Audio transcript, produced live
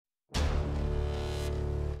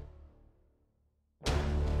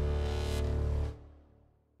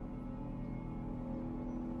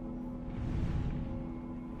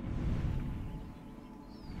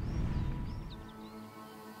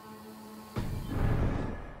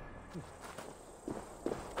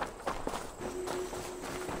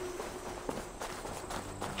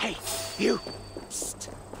You...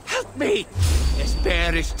 Psst. Help me! This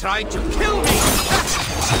bear is trying to kill me!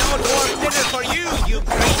 No dwarf dinner for you, you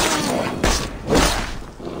great...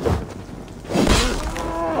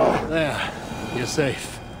 There. You're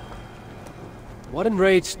safe. What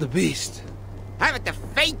enraged the beast? Haven't the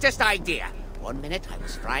faintest idea. One minute I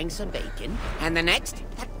was frying some bacon, and the next,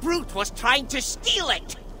 that brute was trying to steal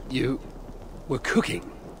it! You... were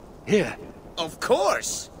cooking? Here? Of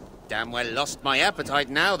course! Damn well lost my appetite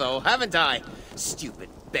now, though, haven't I? Stupid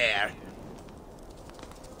bear.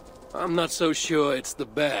 I'm not so sure it's the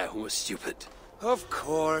bear who was stupid. Of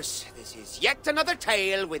course, this is yet another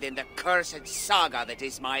tale within the cursed saga that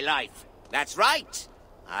is my life. That's right,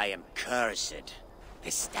 I am cursed.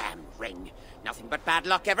 This damn ring, nothing but bad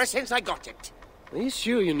luck ever since I got it. Are you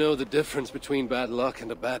sure you know the difference between bad luck and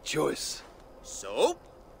a bad choice? So,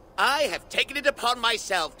 I have taken it upon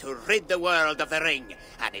myself to rid the world of the ring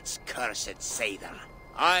and its cursed savior.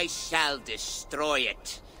 I shall destroy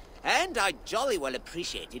it. And I'd jolly well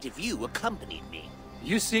appreciate it if you accompanied me.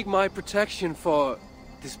 You seek my protection for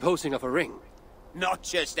disposing of a ring? Not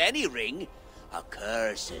just any ring, a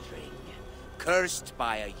cursed ring. Cursed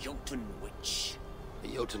by a Jotun witch. A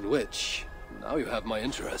Jotun witch? Now you have my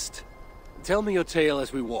interest. Tell me your tale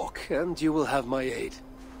as we walk, and you will have my aid.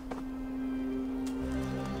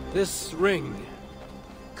 This ring...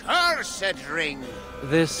 Cursed ring!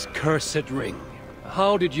 This cursed ring.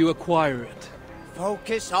 How did you acquire it?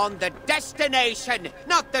 Focus on the destination,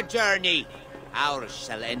 not the journey. Ours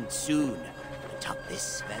shall end soon, atop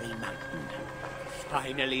this very mountain.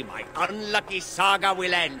 Finally, my unlucky saga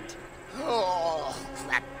will end. Oh,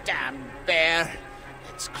 that damn bear.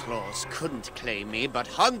 Its claws couldn't claim me, but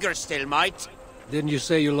hunger still might. Didn't you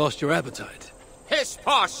say you lost your appetite? Hiss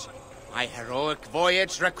posh! My heroic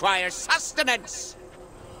voyage requires sustenance.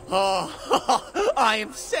 Oh, I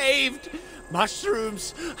am saved.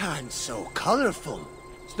 Mushrooms, and so colorful.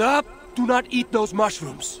 Stop! Do not eat those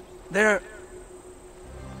mushrooms. They're...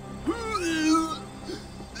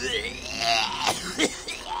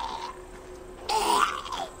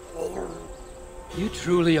 You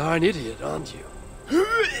truly are an idiot, aren't you?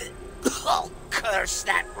 Oh, curse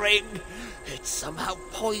that ring! It somehow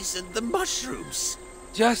poisoned the mushrooms.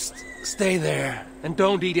 Just stay there, and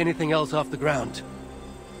don't eat anything else off the ground.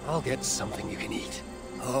 I'll get something you can eat.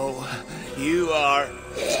 Oh, you are...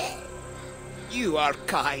 You are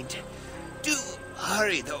kind. Do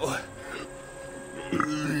hurry, though.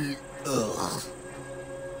 Ugh.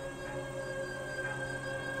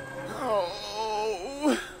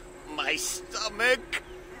 Oh, my stomach.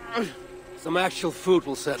 Some actual food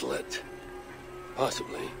will settle it.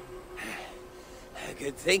 Possibly.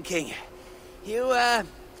 Good thinking. You,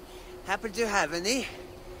 happen to have any?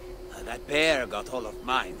 That bear got all of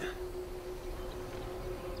mine.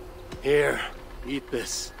 Here, eat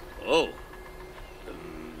this. Oh.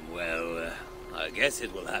 Well, I guess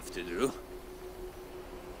it will have to do.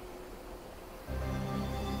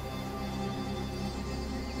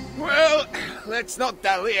 Well, let's not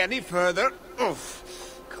dally any further. Oof.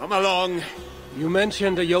 Come along. You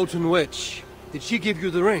mentioned a Jotun witch. Did she give you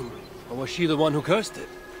the ring? Or was she the one who cursed it?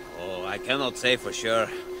 Oh, I cannot say for sure.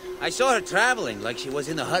 I saw her traveling like she was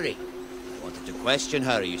in a hurry. I wanted to question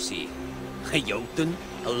her, you see. A Jotun?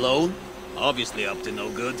 Alone? Obviously up to no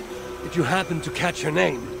good. Did you happen to catch her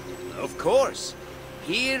name? Of course.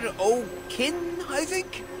 Hir-o-kin, I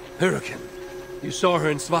think? Hurricane. You saw her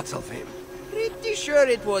in Svartalfheim. Pretty sure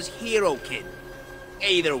it was Hir-o-kin.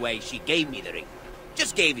 Either way, she gave me the ring.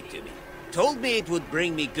 Just gave it to me. Told me it would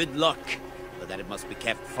bring me good luck, but that it must be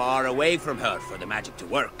kept far away from her for the magic to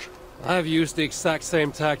work. I've used the exact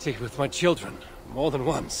same tactic with my children, more than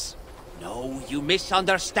once. No, you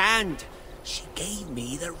misunderstand. She gave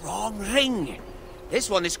me the wrong ring. This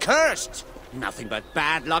one is cursed. Nothing but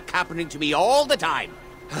bad luck happening to me all the time.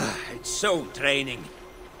 It's so draining.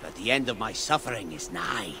 But the end of my suffering is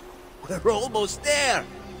nigh. We're almost there.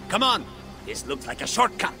 Come on. This looks like a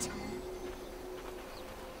shortcut.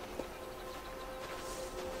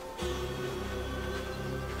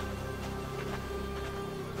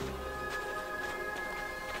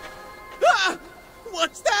 Ah!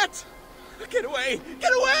 What's that? Get away!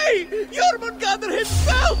 Get away! Jormungandr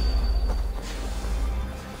himself!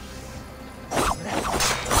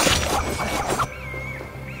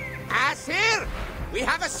 Asir! We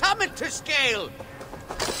have a summit to scale!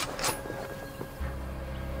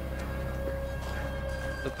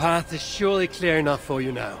 The path is surely clear enough for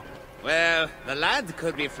you now. Well, the land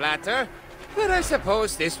could be flatter, but I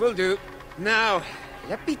suppose this will do. Now,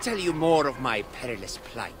 let me tell you more of my perilous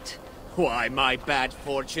plight. Why, my bad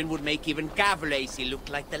fortune would make even Gavlacy look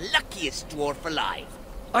like the luckiest dwarf alive.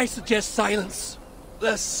 I suggest silence.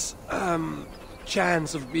 less,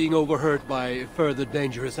 chance of being overheard by further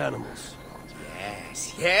dangerous animals.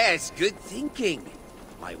 Yes, yes, good thinking.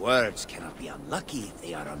 My words cannot be unlucky if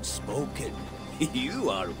they are unspoken. You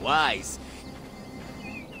are wise.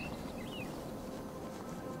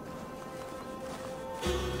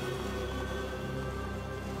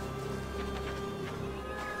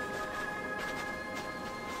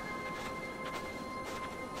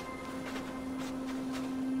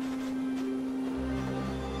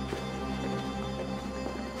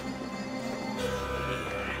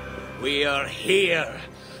 We are here.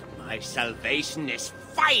 My salvation is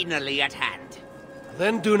finally at hand.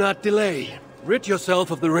 Then do not delay. Rid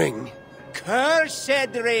yourself of the ring.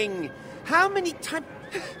 Cursed ring! How many times...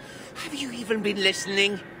 Have you even been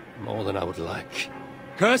listening? More than I would like.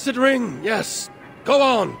 Cursed ring, yes. Go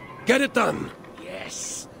on, get it done.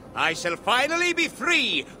 Yes, I shall finally be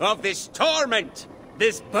free of this torment,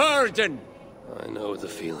 this burden. I know the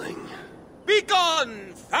feeling.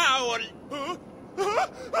 Begone, foul...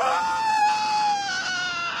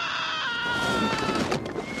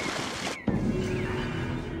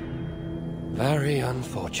 Very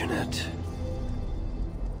unfortunate.